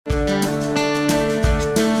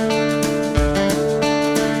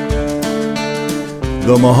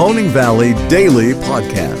the Mahoning Valley Daily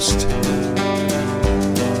Podcast.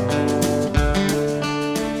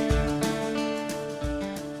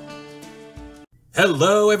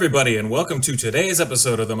 Hello, everybody, and welcome to today's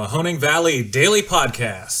episode of the Mahoning Valley Daily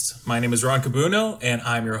Podcast. My name is Ron Cabuno, and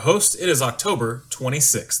I'm your host. It is October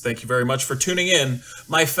 26th. Thank you very much for tuning in,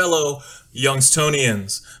 my fellow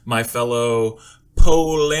Youngstonians, my fellow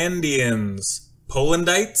Polandians,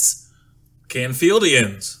 Polandites,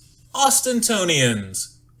 Canfieldians,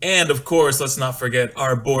 Austintonians, and of course, let's not forget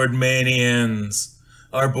our Boardmanians,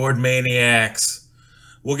 our Board Maniacs.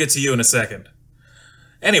 We'll get to you in a second.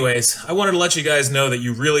 Anyways, I wanted to let you guys know that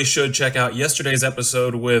you really should check out yesterday's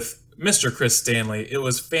episode with Mr. Chris Stanley. It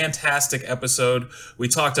was a fantastic episode. We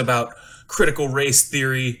talked about critical race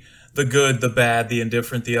theory, the good, the bad, the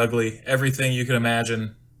indifferent, the ugly, everything you can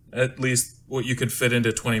imagine, at least what you could fit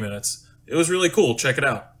into 20 minutes. It was really cool. Check it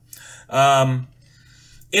out.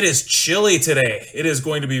 It is chilly today. It is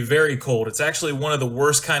going to be very cold. It's actually one of the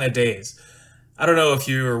worst kind of days. I don't know if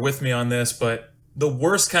you are with me on this, but the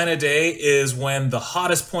worst kind of day is when the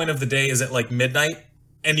hottest point of the day is at like midnight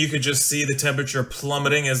and you could just see the temperature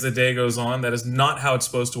plummeting as the day goes on. That is not how it's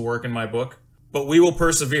supposed to work in my book. But we will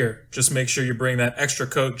persevere. Just make sure you bring that extra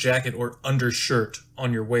coat, jacket, or undershirt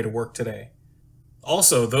on your way to work today.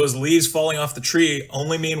 Also, those leaves falling off the tree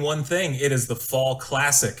only mean one thing. It is the Fall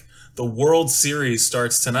Classic. The World Series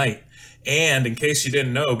starts tonight. And in case you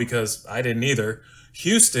didn't know, because I didn't either,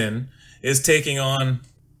 Houston is taking on...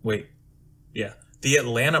 the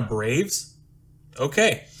Atlanta Braves?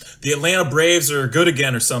 Okay. The Atlanta Braves are good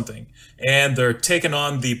again or something. And they're taking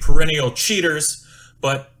on the perennial cheaters,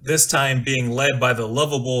 but this time being led by the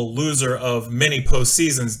lovable loser of many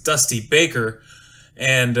postseasons, Dusty Baker.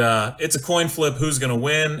 And it's a coin flip who's going to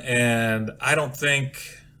win, and I don't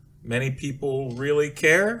think many people really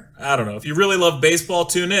care. I don't know. If you really love baseball,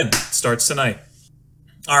 tune in. It starts tonight.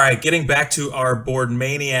 All right, getting back to our board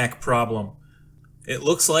maniac problem. It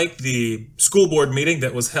looks like the school board meeting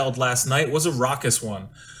that was held last night was a raucous one.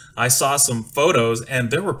 I saw some photos,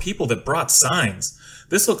 and there were people that brought signs.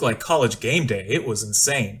 This looked like college game day. It was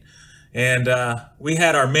insane. And we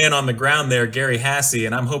had our man on the ground there, Gary Hassey,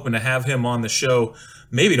 and I'm hoping to have him on the show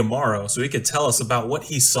maybe tomorrow so he could tell us about what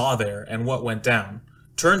he saw there and what went down.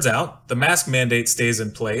 Turns out the mask mandate stays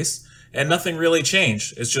in place, and nothing really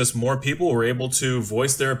changed. It's just more people were able to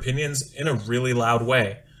voice their opinions in a really loud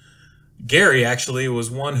way. Gary actually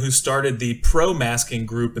was one who started the pro-masking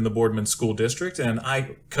group in the Boardman School District, and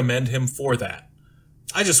I commend him for that.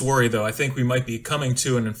 I just worry, though, I think we might be coming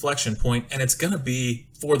to an inflection point, and it's going to be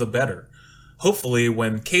for the better. Hopefully,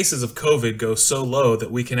 when cases of COVID go so low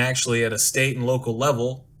that we can actually, at a state and local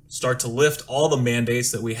level, start to lift all the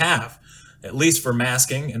mandates that we have, at least for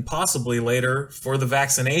masking, and possibly later for the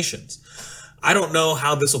vaccinations. I don't know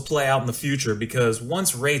how this will play out in the future because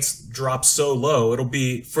once rates drop so low, it'll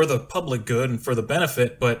be for the public good and for the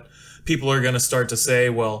benefit, but people are going to start to say,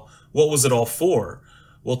 well, what was it all for?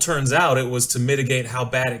 Well, turns out it was to mitigate how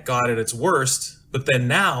bad it got at its worst, but then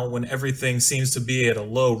now, when everything seems to be at a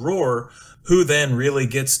low roar, who then really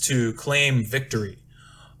gets to claim victory?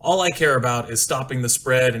 All I care about is stopping the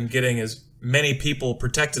spread and getting as many people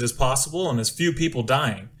protected as possible and as few people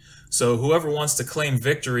dying. So whoever wants to claim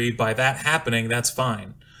victory by that happening, that's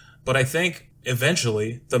fine. But I think,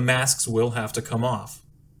 eventually, the masks will have to come off.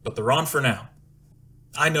 But they're on for now.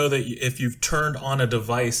 I know that if you've turned on a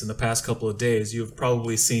device in the past couple of days, you've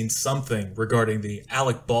probably seen something regarding the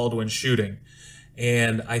Alec Baldwin shooting.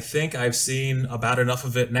 And I think I've seen about enough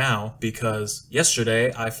of it now because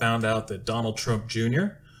yesterday I found out that Donald Trump Jr.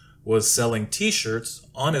 was selling t-shirts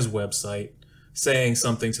on his website saying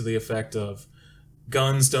something to the effect of,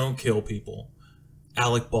 "Guns don't kill people.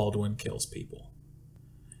 Alec Baldwin kills people."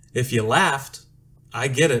 If you laughed, I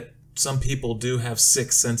get it. Some people do have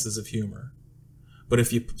sick senses of humor. But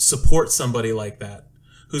if you support somebody like that,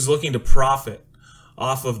 who's looking to profit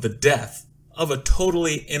off of the death of a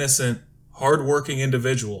totally innocent, hardworking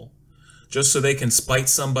individual, just so they can spite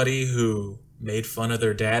somebody who made fun of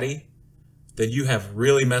their daddy, then you have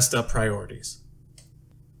really messed up priorities.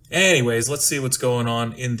 Anyways, let's see what's going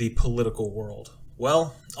on in the political world.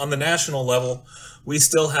 Well, on the national level, we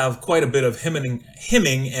still have quite a bit of hemming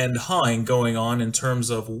and hawing going on in terms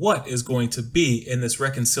of what is going to be in this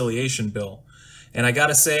reconciliation bill. And I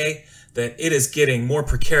gotta say that it is getting more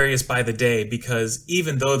precarious by the day because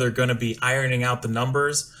even though they're going to be ironing out the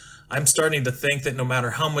numbers, I'm starting to think that no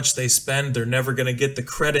matter how much they spend, they're never going to get the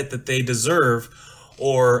credit that they deserve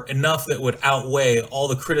or enough that would outweigh all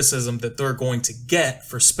the criticism that they're going to get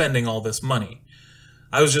for spending all this money.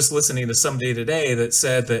 I was just listening to somebody today that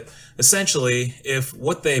said that essentially if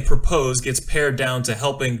what they propose gets pared down to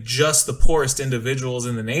helping just the poorest individuals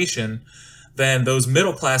in the nation, then those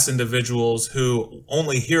middle class individuals who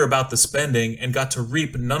only hear about the spending and got to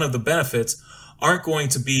reap none of the benefits aren't going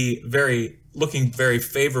to be looking very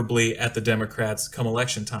favorably at the Democrats come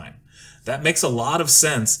election time. That makes a lot of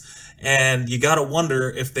sense. And you got to wonder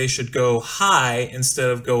if they should go high instead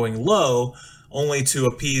of going low, only to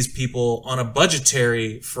appease people on a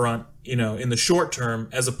budgetary front, in the short term,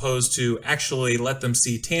 as opposed to actually let them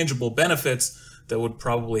see tangible benefits that would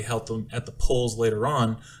probably help them at the polls later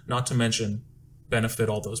on, not to mention benefit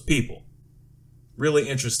all those people. Really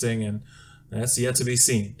interesting, and that's yet to be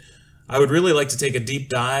seen. I would really like to take a deep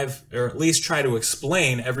dive, or at least try to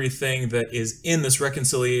explain everything that is in this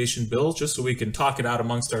reconciliation bill, just so we can talk it out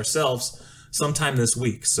amongst ourselves sometime this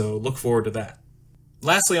week. So look forward to that.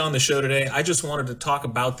 Lastly on the show today, I just wanted to talk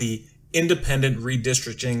about the Independent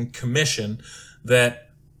Redistricting Commission that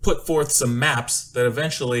put forth some maps that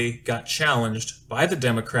eventually got challenged by the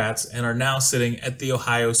Democrats and are now sitting at the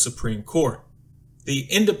Ohio Supreme Court. The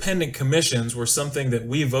independent commissions were something that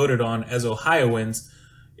we voted on as Ohioans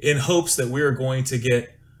in hopes that we were going to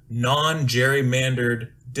get non-gerrymandered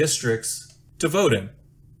districts to vote in.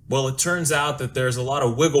 Well, it turns out that there's a lot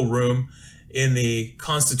of wiggle room in the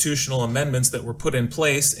constitutional amendments that were put in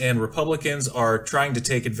place, and Republicans are trying to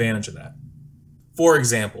take advantage of that. For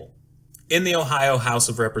example, in the Ohio House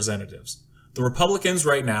of Representatives, the Republicans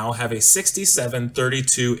right now have a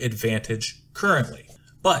 67-32 advantage currently.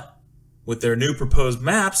 But with their new proposed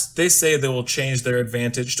maps, they say they will change their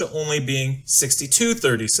advantage to only being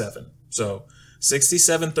 62-37. So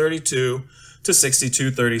 67-32 to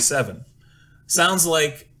 62-37. Sounds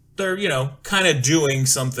like they're, kind of doing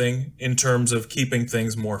something in terms of keeping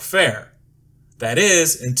things more fair. That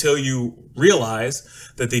is, until you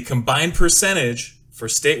realize that the combined percentage for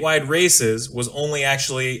statewide races was only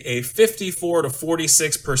actually a 54 to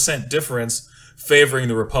 46% difference favoring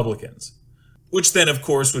the Republicans. Which then, of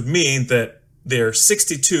course, would mean that their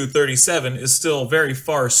 62-37 is still very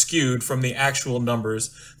far skewed from the actual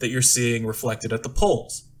numbers that you're seeing reflected at the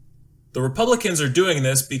polls. The Republicans are doing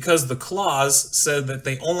this because the clause said that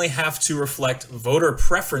they only have to reflect voter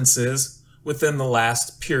preferences within the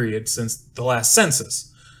last period since the last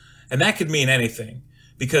census. And that could mean anything,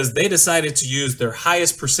 because they decided to use their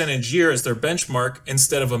highest percentage year as their benchmark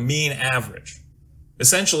instead of a mean average.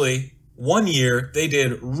 Essentially, one year they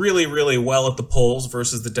did really, really well at the polls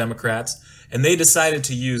versus the Democrats, and they decided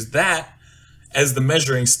to use that as the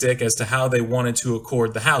measuring stick as to how they wanted to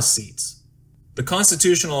accord the House seats. The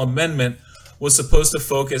constitutional amendment was supposed to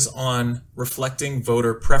focus on reflecting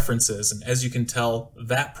voter preferences, and as you can tell,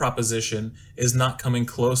 that proposition is not coming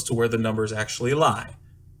close to where the numbers actually lie.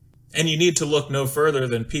 And you need to look no further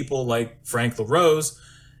than people like Frank LaRose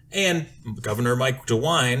and Governor Mike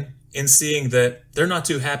DeWine in seeing that they're not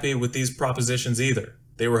too happy with these propositions either.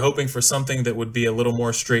 They were hoping for something that would be a little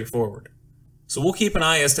more straightforward. So we'll keep an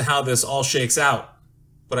eye as to how this all shakes out.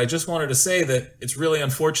 But I just wanted to say that it's really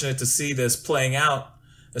unfortunate to see this playing out,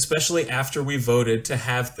 especially after we voted to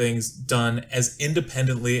have things done as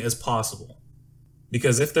independently as possible.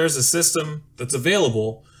 Because if there's a system that's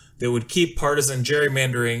available that would keep partisan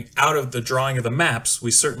gerrymandering out of the drawing of the maps,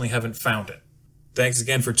 we certainly haven't found it. Thanks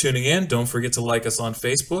again for tuning in. Don't forget to like us on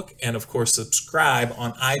Facebook, and of course subscribe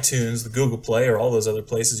on iTunes, the Google Play, or all those other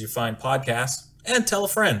places you find podcasts, and tell a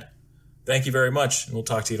friend. Thank you very much, and we'll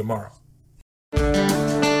talk to you tomorrow.